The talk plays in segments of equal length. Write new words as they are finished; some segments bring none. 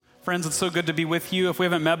Friends, it's so good to be with you. If we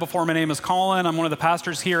haven't met before, my name is Colin. I'm one of the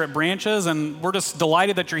pastors here at Branches, and we're just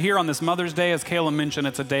delighted that you're here on this Mother's Day. As Kayla mentioned,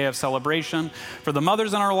 it's a day of celebration for the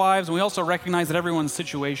mothers in our lives, and we also recognize that everyone's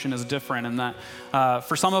situation is different, and that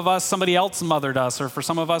for some of us, somebody else mothered us, or for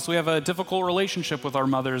some of us, we have a difficult relationship with our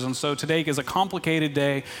mothers, and so today is a complicated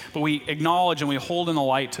day, but we acknowledge and we hold in the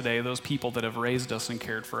light today those people that have raised us and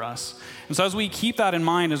cared for us. And so as we keep that in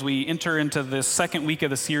mind, as we enter into this second week of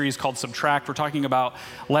the series called Subtract, we're talking about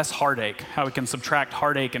less heartache, how we can subtract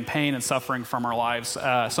heartache and pain and suffering from our lives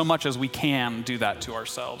so much as we can do that to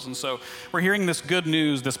ourselves. And so we're hearing this good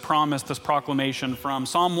news, this promise, this proclamation from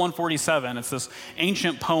Psalm 147. It's this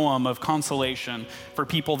ancient poem of consolation for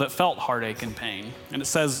people that felt heartache and pain. And it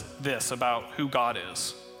says this about who God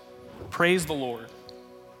is. Praise the Lord.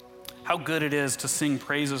 How good it is to sing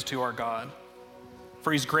praises to our God.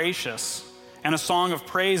 For he's gracious, and a song of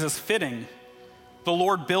praise is fitting. The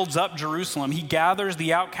Lord builds up Jerusalem. He gathers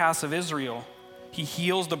the outcasts of Israel. He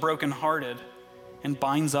heals the brokenhearted and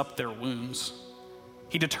binds up their wounds.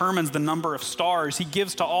 He determines the number of stars. He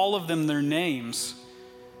gives to all of them their names.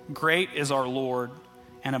 Great is our Lord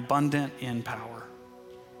and abundant in power.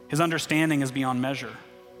 His understanding is beyond measure.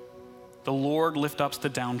 The Lord lifts up the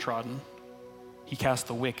downtrodden. He casts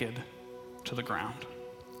the wicked to the ground.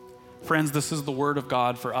 Friends, this is the word of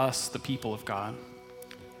God for us, the people of God.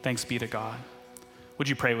 Thanks be to God. Would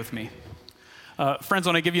you pray with me? Friends, I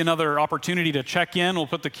want to give you another opportunity to check in. We'll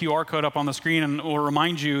put the QR code up on the screen, and we'll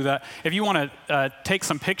remind you that if you want to take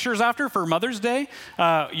some pictures after for Mother's Day,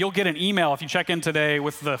 you'll get an email if you check in today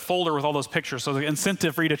with the folder with all those pictures. So the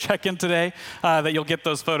incentive for you to check in today, that you'll get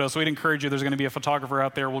those photos. So we'd encourage you, there's going to be a photographer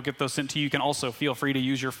out there. We'll get those sent to you. You can also feel free to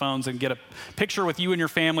use your phones and get a picture with you and your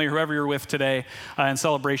family or whoever you're with today in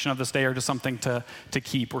celebration of this day, or just something to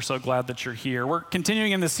keep. We're so glad that you're here. We're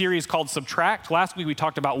continuing in this series called Subtract. Last week we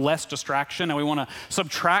talked about less distraction, and we want to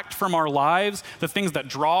subtract from our lives the things that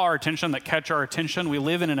draw our attention, that catch our attention. We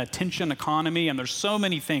live in an attention economy, and there's so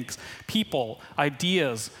many things, people,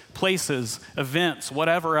 ideas, places, events,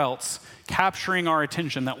 whatever else, capturing our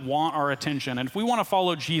attention, that want our attention. And if we want to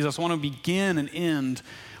follow Jesus, we want to begin and end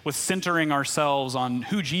with centering ourselves on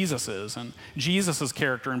who Jesus is and Jesus'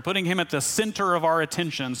 character and putting him at the center of our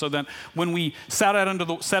attention, so that when we set out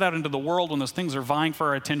into the world, when those things are vying for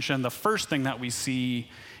our attention, the first thing that we see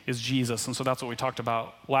is Jesus. And so that's what we talked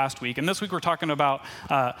about last week. And this week we're talking about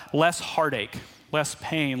less heartache, less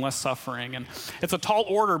pain, less suffering. And it's a tall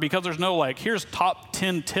order because there's no here's top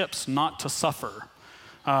 10 tips not to suffer.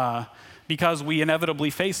 Because we inevitably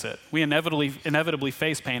face it. We inevitably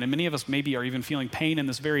face pain. And many of us maybe are even feeling pain in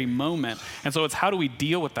this very moment. And so it's, how do we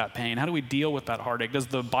deal with that pain? How do we deal with that heartache? Does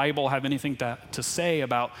the Bible have anything to say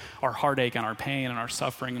about our heartache and our pain and our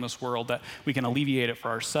suffering in this world, that we can alleviate it for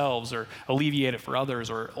ourselves or alleviate it for others,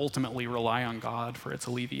 or ultimately rely on God for its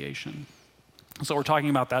alleviation? So we're talking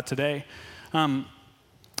about that today. And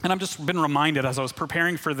I've just been reminded as I was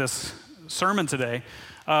preparing for this sermon today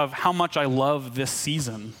of how much I love this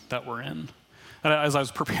season that we're in. As I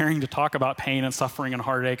was preparing to talk about pain and suffering and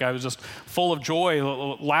heartache, I was just full of joy.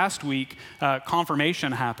 Last week,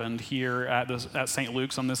 confirmation happened here at St.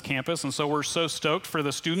 Luke's on this campus, and so we're so stoked for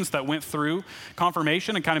the students that went through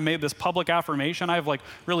confirmation and kind of made this public affirmation. I have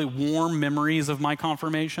really warm memories of my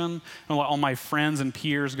confirmation, and all my friends and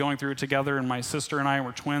peers going through it together, and my sister and I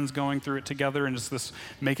were twins going through it together, and just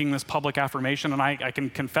making this public affirmation. And I can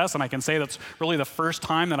confess and I can say that's really the first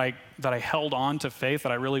time that I held on to faith,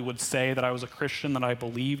 that I really would say that I was a Christian, that I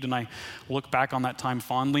believed, and I look back on that time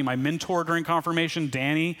fondly. My mentor during confirmation,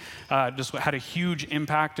 Danny, just had a huge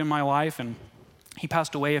impact in my life, and he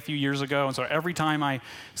passed away a few years ago. And so every time I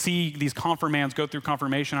see these confirmands go through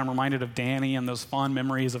confirmation, I'm reminded of Danny and those fond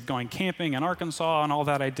memories of going camping in Arkansas and all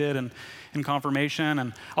that I did in confirmation.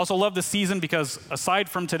 And I also love this season because aside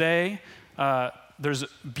from today, there's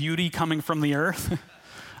beauty coming from the earth.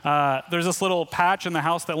 There's this little patch in the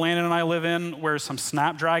house that Landon and I live in where some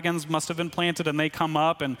snapdragons must have been planted, and they come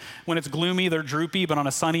up, and when it's gloomy, they're droopy, but on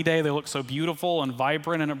a sunny day, they look so beautiful and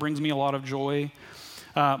vibrant, and it brings me a lot of joy.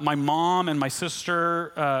 My mom and my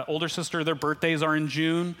sister, older sister, their birthdays are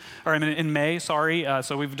in May, sorry.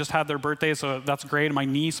 So we've just had their birthdays, so that's great. My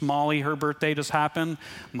niece, Molly, her birthday just happened.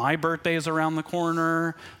 My birthday is around the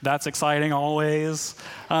corner. That's exciting always.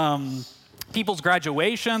 People's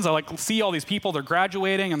graduations, I see all these people, they're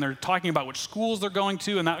graduating and they're talking about which schools they're going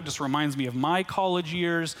to, and that just reminds me of my college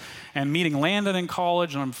years and meeting Landon in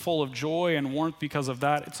college, and I'm full of joy and warmth because of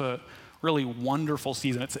that. It's a really wonderful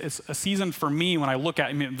season. It's a season for me when I look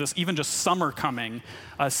at this, even just summer coming,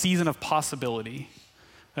 a season of possibility.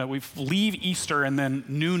 We leave Easter and then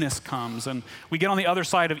newness comes. And we get on the other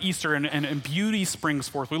side of Easter and beauty springs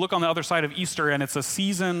forth. We look on the other side of Easter and it's a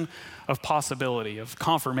season of possibility, of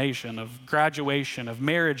confirmation, of graduation, of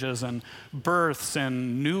marriages and births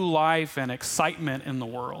and new life and excitement in the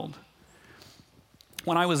world.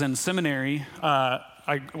 When I was in seminary,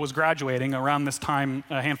 I was graduating around this time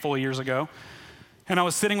a handful of years ago. And I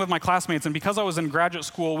was sitting with my classmates, and because I was in graduate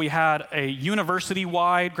school, we had a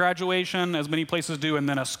university-wide graduation, as many places do, and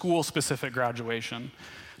then a school-specific graduation.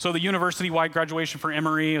 So the university-wide graduation for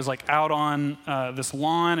Emory is like out on this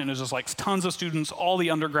lawn, and it was just like tons of students, all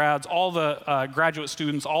the undergrads, all the graduate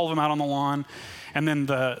students, all of them out on the lawn. And then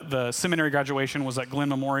the seminary graduation was at Glen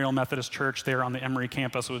Memorial Methodist Church there on the Emory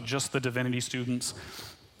campus with just the divinity students.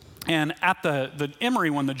 And at the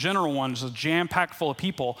Emory one, the general one, was jam-packed full of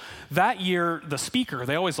people. That year, the speaker,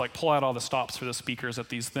 they always like pull out all the stops for the speakers at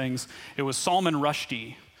these things. It was Salman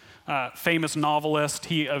Rushdie, famous novelist.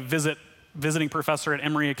 He visiting professor at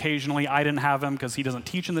Emory occasionally. I didn't have him because he doesn't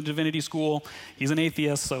teach in the divinity school. He's an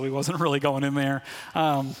atheist, so he wasn't really going in there.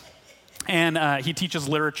 And he teaches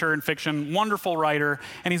literature and fiction, wonderful writer,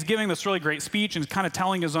 and he's giving this really great speech and he's kind of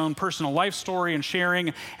telling his own personal life story and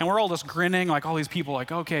sharing, and we're all just grinning, like all these people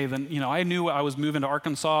like, okay, then, I knew I was moving to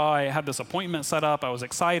Arkansas, I had this appointment set up, I was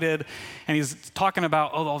excited, and he's talking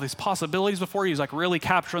about all these possibilities before you. He's like really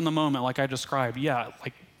capturing the moment like I described. Yeah,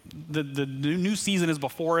 like the new season is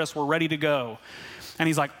before us, we're ready to go. And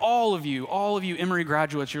he's like, all of you Emory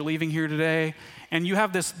graduates, you're leaving here today, and you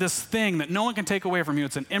have this thing that no one can take away from you.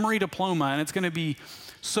 It's an Emory diploma, and it's going to be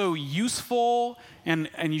so useful, and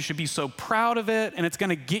you should be so proud of it, and it's going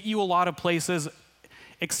to get you a lot of places,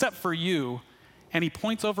 except for you. And he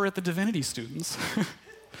points over at the divinity students.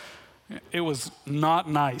 It was not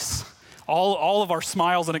nice. All of our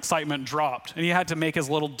smiles and excitement dropped, and he had to make his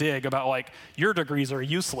little dig about like, your degrees are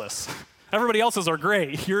useless. Everybody else's are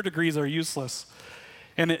great. Your degrees are useless.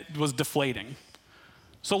 And it was deflating.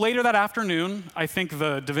 So later that afternoon, I think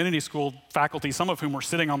the divinity school faculty, some of whom were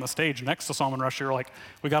sitting on the stage next to Salman Rushdie, were like,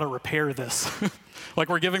 we got to repair this. Like,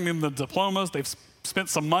 we're giving them the diplomas. They've spent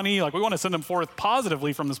some money. Like, we want to send them forth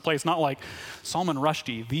positively from this place, not like Salman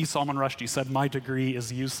Rushdie said my degree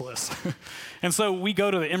is useless. And so we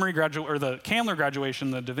go to the Emory or the Candler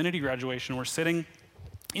graduation, the divinity graduation. We're sitting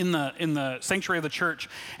in the sanctuary of the church,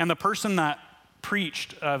 and the person that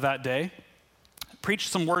preached that day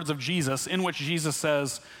preached some words of Jesus in which Jesus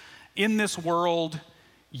says, in this world,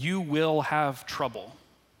 you will have trouble.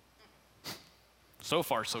 So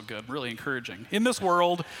far, so good, really encouraging. In this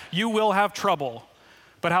world, you will have trouble.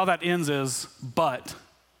 But how that ends is, but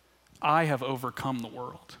I have overcome the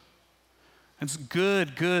world. It's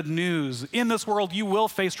good news. In this world, you will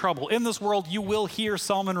face trouble. In this world, you will hear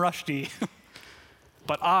Salman Rushdie.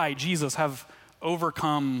 But I, Jesus, have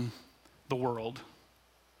overcome the world.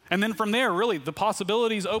 And then from there, really, the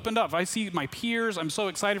possibilities opened up. I see my peers. I'm so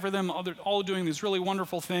excited for them. They're all doing these really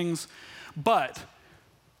wonderful things. But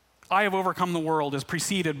I have overcome the world is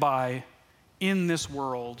preceded by, in this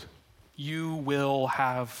world, you will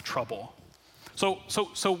have trouble. So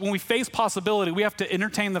when we face possibility, we have to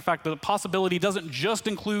entertain the fact that the possibility doesn't just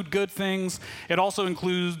include good things. It also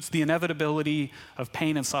includes the inevitability of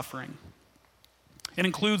pain and suffering. It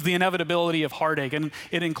includes the inevitability of heartache, and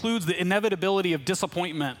it includes the inevitability of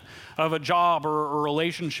disappointment of a job or a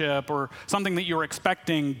relationship or something that you're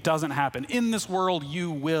expecting doesn't happen. In this world, you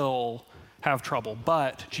will have trouble,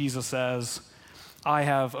 but Jesus says, I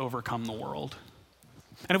have overcome the world.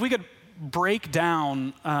 And if we could break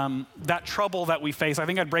down that trouble that we face, I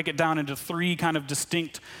think I'd break it down into three kind of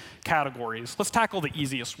distinct categories. Let's tackle the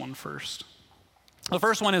easiest one first. The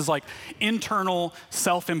first one is like internal,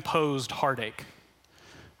 self-imposed heartache.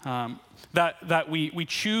 That we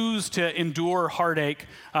choose to endure heartache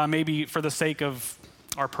maybe for the sake of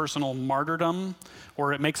our personal martyrdom,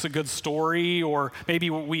 or it makes a good story, or maybe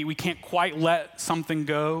we can't quite let something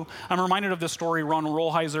go. I'm reminded of this story Ron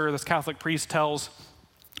Rolheiser, this Catholic priest, tells.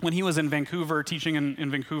 When he was in Vancouver, teaching in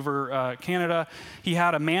Vancouver, Canada, he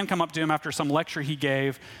had a man come up to him after some lecture he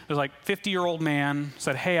gave. It was like 50-year-old man,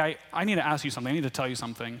 said, hey, I need to ask you something. I need to tell you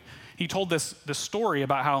something. He told this story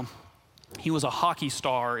about how he was a hockey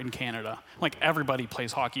star in Canada. Like, everybody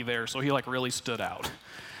plays hockey there, so he like really stood out.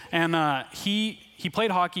 And he played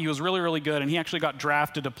hockey, he was really, really good, and he actually got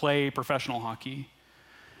drafted to play professional hockey.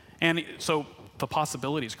 And so the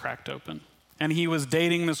possibilities cracked open. And he was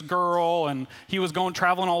dating this girl, and he was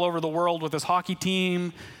traveling all over the world with his hockey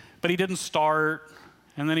team, but he didn't start,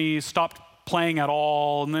 and then he stopped playing at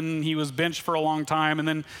all, and then he was benched for a long time, and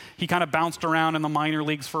then he kind of bounced around in the minor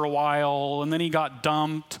leagues for a while, and then he got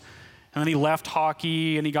dumped, and then he left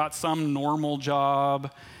hockey, and he got some normal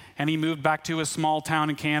job, and he moved back to his small town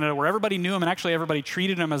in Canada where everybody knew him and actually everybody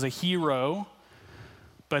treated him as a hero,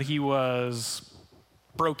 but he was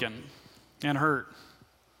broken and hurt.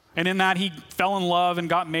 And in that, he fell in love and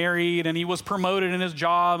got married, and he was promoted in his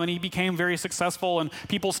job, and he became very successful, and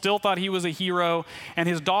people still thought he was a hero. And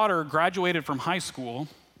his daughter graduated from high school.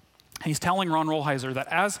 He's telling Ron Rolheiser that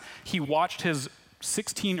as he watched his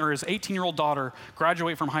 18-year-old daughter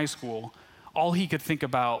graduate from high school, all he could think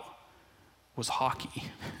about was hockey.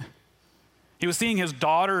 He was seeing his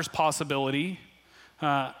daughter's possibility,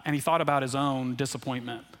 and he thought about his own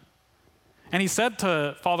disappointment. And he said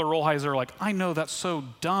to Father Rolheiser, like, I know that's so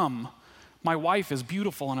dumb. My wife is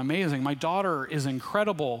beautiful and amazing. My daughter is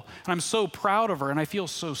incredible. And I'm so proud of her. And I feel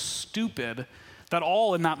so stupid that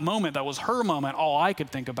all in that moment, that was her moment, all I could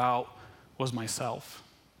think about was myself.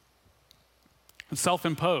 And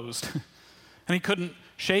self-imposed. And he couldn't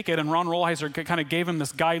shake it. And Ron Rolheiser kind of gave him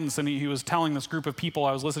this guidance. And he was telling this group of people,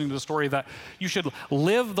 I was listening to the story, that you should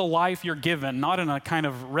live the life you're given, not in a kind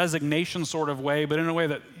of resignation sort of way, but in a way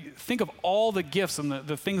that think of all the gifts and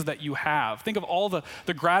the things that you have. Think of all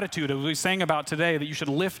the gratitude, as we sang about today, that you should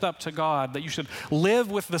lift up to God, that you should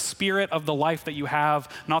live with the spirit of the life that you have,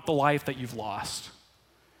 not the life that you've lost.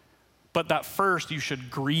 But that first, you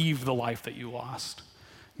should grieve the life that you lost.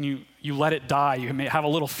 You let it die. You may have a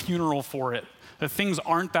little funeral for it. That things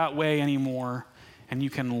aren't that way anymore, and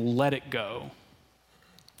you can let it go.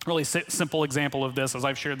 Really simple example of this, as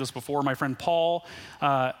I've shared this before, my friend Paul,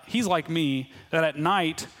 he's like me, that at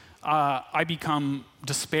night, I become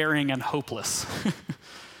despairing and hopeless.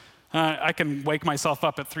 I can wake myself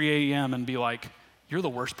up at 3 a.m. and be like, you're the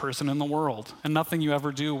worst person in the world, and nothing you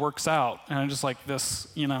ever do works out. And I'm just like this,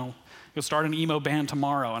 you'll start an emo band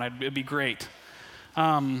tomorrow, and it'd be great.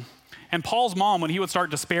 And Paul's mom, when he would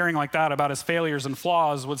start despairing like that about his failures and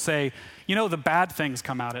flaws, would say, the bad things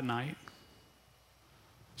come out at night.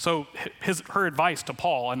 So her advice to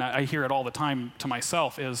Paul, and I hear it all the time to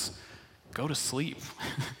myself, is go to sleep.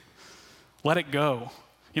 Let it go.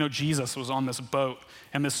 Jesus was on this boat,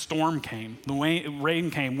 and this storm came. The rain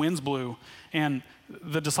came, winds blew, and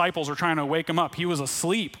the disciples were trying to wake him up. He was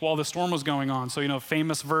asleep while the storm was going on. So,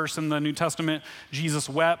 famous verse in the New Testament, Jesus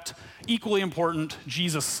wept. Equally important,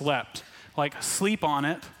 Jesus slept. Like, sleep on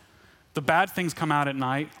it. The bad things come out at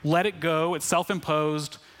night. Let it go. It's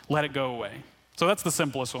self-imposed. Let it go away. So that's the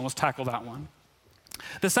simplest one. Let's tackle that one.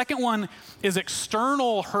 The second one is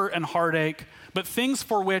external hurt and heartache, but things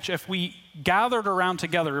for which if we gathered around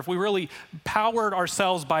together, if we really powered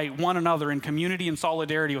ourselves by one another in community and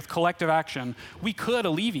solidarity with collective action, we could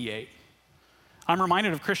alleviate. I'm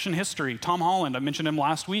reminded of Christian history. Tom Holland, I mentioned him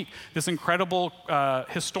last week, this incredible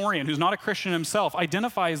historian who's not a Christian himself,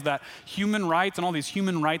 identifies that human rights and all these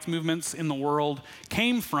human rights movements in the world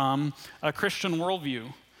came from a Christian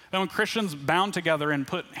worldview. That when Christians bound together and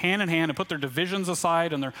put hand in hand and put their divisions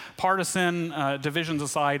aside and their partisan divisions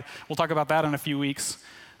aside, we'll talk about that in a few weeks,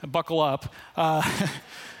 buckle up,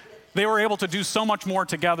 they were able to do so much more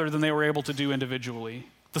together than they were able to do individually.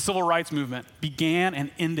 The civil rights movement began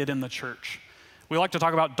and ended in the church. We like to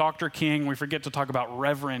talk about Dr. King, we forget to talk about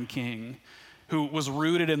Reverend King, who was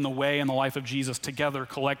rooted in the way and the life of Jesus. Together,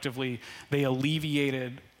 collectively, they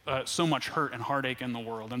alleviated so much hurt and heartache in the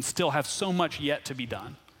world and still have so much yet to be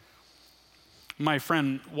done. My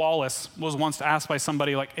friend Wallace was once asked by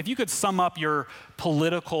somebody, like, if you could sum up your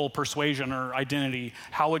political persuasion or identity,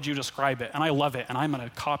 how would you describe it? And I love it, and I'm going to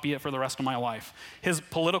copy it for the rest of my life. His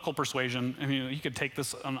political persuasion, you could take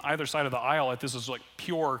this on either side of the aisle if this is like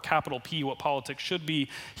pure, capital P, what politics should be.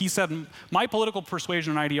 He said, my political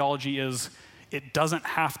persuasion and ideology is, it doesn't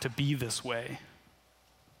have to be this way.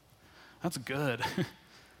 That's good.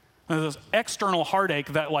 There's this external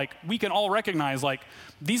heartache that, like, we can all recognize, like,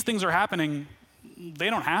 these things are happening. They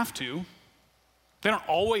don't have to. They don't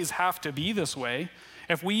always have to be this way.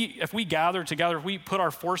 If we gather together, if we put our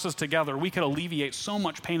forces together, we could alleviate so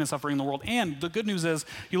much pain and suffering in the world. And the good news is,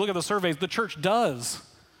 you look at the surveys, the church does,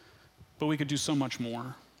 but we could do so much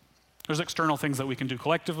more. There's external things that we can do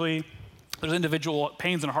collectively. There's individual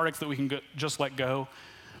pains and heartaches that we can just let go.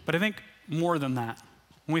 But I think more than that,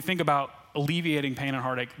 when we think about alleviating pain and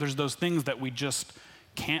heartache, there's those things that we just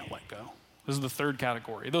can't let go. This is the third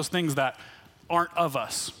category. Those things that aren't of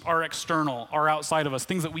us, are external, are outside of us,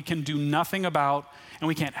 things that we can do nothing about and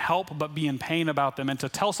we can't help but be in pain about them. And to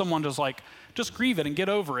tell someone just grieve it and get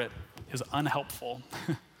over it is unhelpful.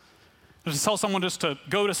 To tell someone just to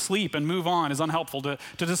go to sleep and move on is unhelpful. To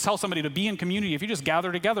just tell somebody to be in community, if you just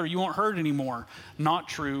gather together, you won't hurt anymore. Not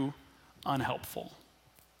true, unhelpful.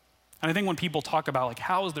 And I think when people talk about like,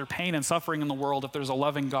 how is there pain and suffering in the world if there's a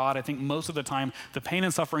loving God, I think most of the time the pain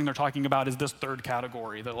and suffering they're talking about is this third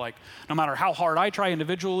category, that like, no matter how hard I try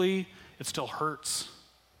individually, it still hurts.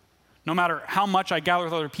 No matter how much I gather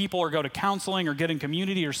with other people or go to counseling or get in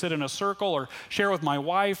community or sit in a circle or share with my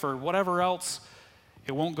wife or whatever else,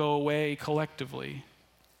 it won't go away collectively.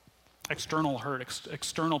 External hurt,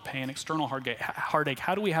 external pain, external heartache.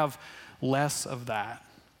 How do we have less of that?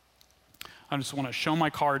 I just want to show my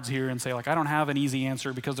cards here and say, like, I don't have an easy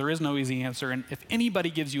answer because there is no easy answer. And if anybody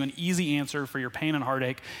gives you an easy answer for your pain and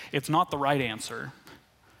heartache, it's not the right answer.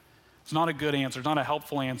 It's not a good answer. It's not a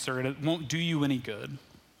helpful answer. And it won't do you any good.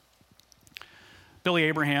 Billy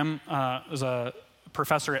Abraham is a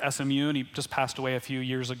professor at SMU, and he just passed away a few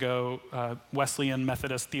years ago, Wesleyan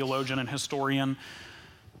Methodist theologian and historian.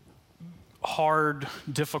 Hard,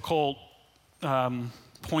 difficult,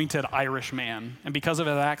 pointed Irish man. And because of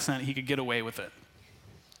his accent, he could get away with it.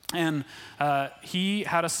 And he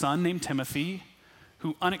had a son named Timothy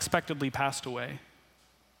who unexpectedly passed away.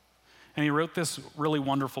 And he wrote this really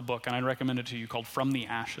wonderful book, and I'd recommend it to you, called From the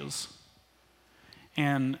Ashes.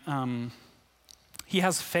 And he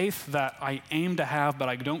has faith that I aim to have, but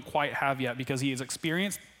I don't quite have yet, because he has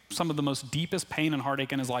experienced some of the most deepest pain and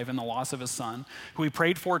heartache in his life in the loss of his son, who he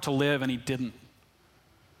prayed for to live and he didn't.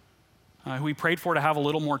 Who he prayed for to have a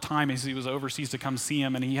little more time as he was overseas to come see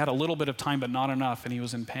him, and he had a little bit of time but not enough, and he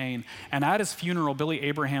was in pain. And at his funeral, Billy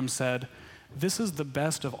Abraham said, "This is the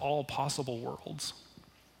best of all possible worlds.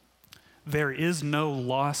 There is no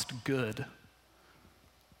lost good."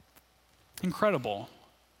 Incredible.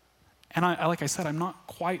 And I, like I said, I'm not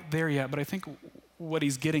quite there yet, but I think what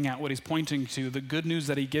he's getting at, what he's pointing to, the good news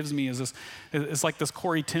that he gives me is this. It's like this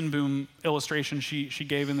Corrie ten Boom illustration she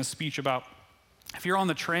gave in this speech about, if you're on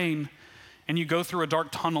the train and you go through a dark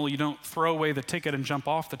tunnel, you don't throw away the ticket and jump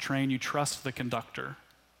off the train, you trust the conductor.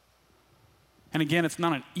 And again, it's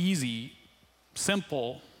not an easy,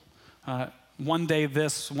 simple, one day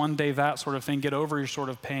this, one day that sort of thing, get over your sort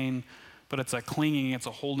of pain, but it's a clinging, it's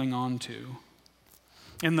a holding on to.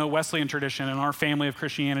 In the Wesleyan tradition, in our family of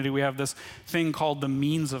Christianity, we have this thing called the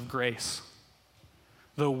means of grace.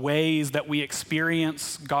 The ways that we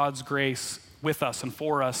experience God's grace with us and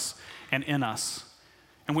for us and in us.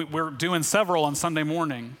 And we're doing several on Sunday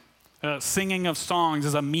morning. Singing of songs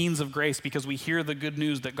is a means of grace because we hear the good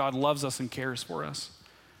news that God loves us and cares for us.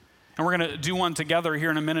 And we're going to do one together here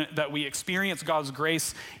in a minute, that we experience God's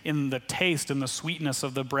grace in the taste and the sweetness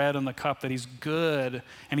of the bread and the cup, that he's good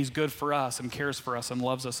and he's good for us and cares for us and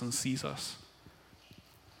loves us and sees us.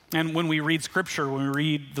 And when we read scripture, when we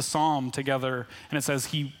read the psalm together and it says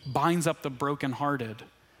he binds up the brokenhearted,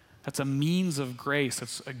 that's a means of grace.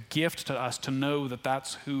 It's a gift to us to know that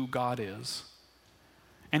that's who God is.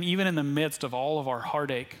 And even in the midst of all of our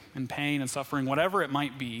heartache and pain and suffering, whatever it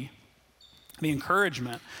might be, the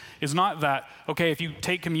encouragement is not that, okay, if you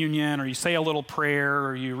take communion or you say a little prayer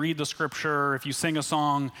or you read the scripture, or if you sing a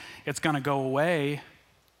song, it's going to go away.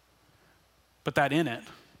 But that in it,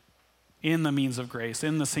 in the means of grace,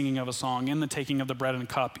 in the singing of a song, in the taking of the bread and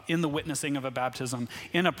cup, in the witnessing of a baptism,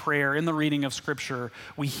 in a prayer, in the reading of scripture,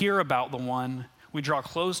 we hear about the one, we draw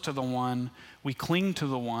close to the one, we cling to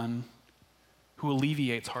the one who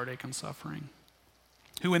alleviates heartache and suffering.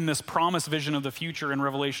 Who in this promised vision of the future in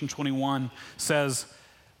Revelation 21 says,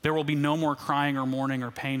 there will be no more crying or mourning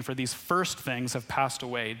or pain, for these first things have passed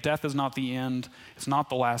away. Death is not the end. It's not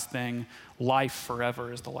the last thing. Life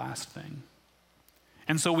forever is the last thing.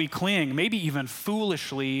 And so we cling, maybe even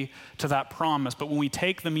foolishly, to that promise. But when we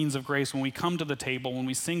take the means of grace, when we come to the table, when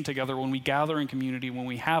we sing together, when we gather in community, when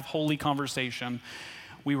we have holy conversation,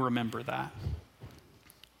 we remember that.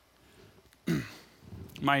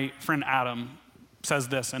 My friend Adam says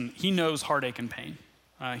this, and he knows heartache and pain.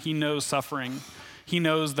 He knows suffering. He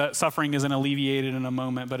knows that suffering isn't alleviated in a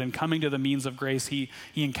moment, but in coming to the means of grace, he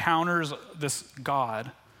encounters this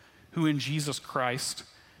God who in Jesus Christ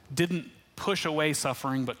didn't push away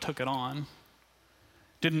suffering, but took it on.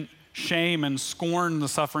 Didn't shame and scorn the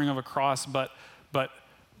suffering of a cross, but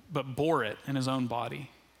bore it in his own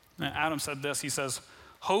body. And Adam said this, he says,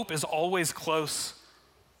 hope is always close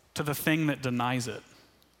to the thing that denies it.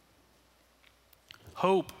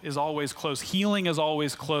 Hope is always close. Healing is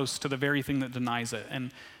always close to the very thing that denies it.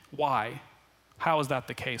 And why? How is that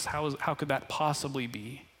the case? How could that possibly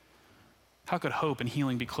be? How could hope and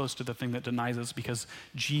healing be close to the thing that denies us? Because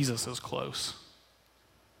Jesus is close.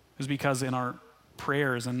 It's because in our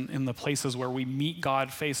prayers and in the places where we meet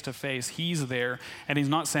God face to face, he's there, and he's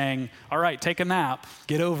not saying, all right, take a nap,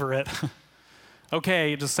 get over it.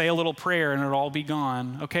 Okay, just say a little prayer and it'll all be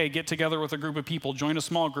gone. Okay, get together with a group of people, join a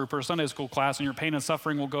small group or a Sunday school class, and your pain and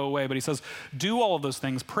suffering will go away. But he says, do all of those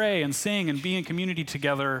things, pray and sing and be in community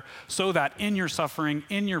together so that in your suffering,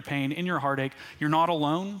 in your pain, in your heartache, you're not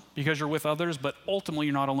alone because you're with others, but ultimately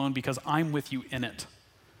you're not alone because I'm with you in it.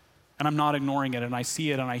 And I'm not ignoring it, and I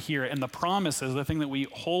see it and I hear it. And the promise is the thing that we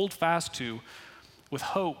hold fast to with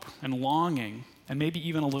hope and longing and maybe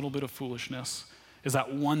even a little bit of foolishness is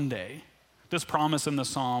that one day, this promise in the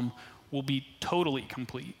psalm will be totally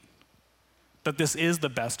complete. That this is the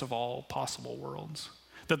best of all possible worlds.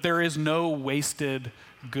 That there is no wasted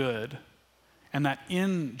good. And that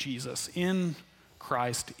in Jesus, in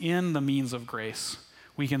Christ, in the means of grace,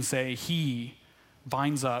 we can say he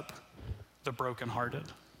binds up the brokenhearted.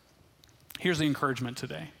 Here's the encouragement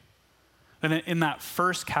today. That in that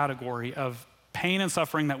first category of pain and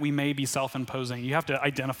suffering that we may be self-imposing, you have to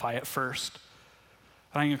identify it first.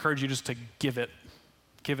 And I encourage you just to give it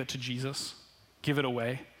to Jesus, give it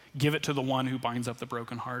away, give it to the one who binds up the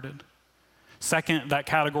brokenhearted. Second, that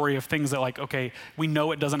category of things that like, okay, we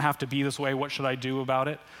know it doesn't have to be this way, what should I do about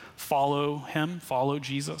it? Follow him, follow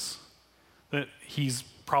Jesus. That he's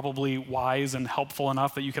probably wise and helpful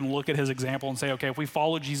enough that you can look at his example and say, okay, if we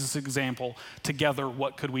follow Jesus' example together,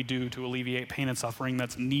 what could we do to alleviate pain and suffering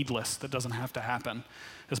that's needless, that doesn't have to happen,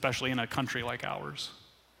 especially in a country like ours?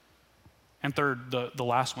 And third, the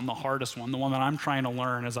last one, the hardest one, the one that I'm trying to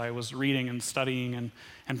learn as I was reading and studying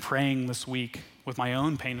and praying this week with my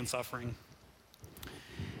own pain and suffering,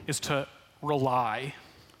 is to rely,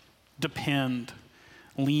 depend,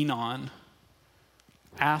 lean on,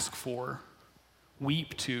 ask for,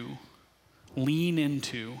 weep to, lean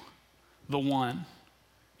into the one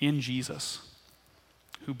in Jesus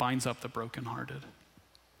who binds up the brokenhearted.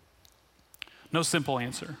 No simple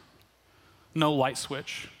answer, no light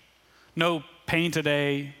switch. No pain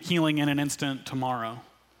today, healing in an instant tomorrow.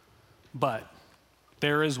 But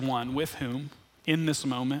there is one with whom, in this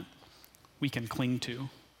moment, we can cling to,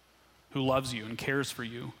 who loves you and cares for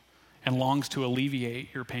you and longs to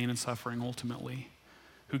alleviate your pain and suffering ultimately,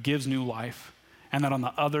 who gives new life, and that on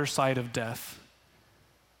the other side of death,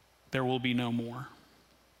 there will be no more.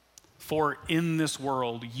 For in this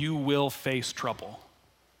world, you will face trouble,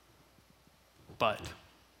 but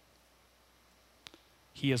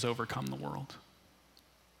he has overcome the world.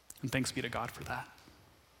 And thanks be to God for that.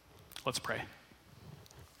 Let's pray.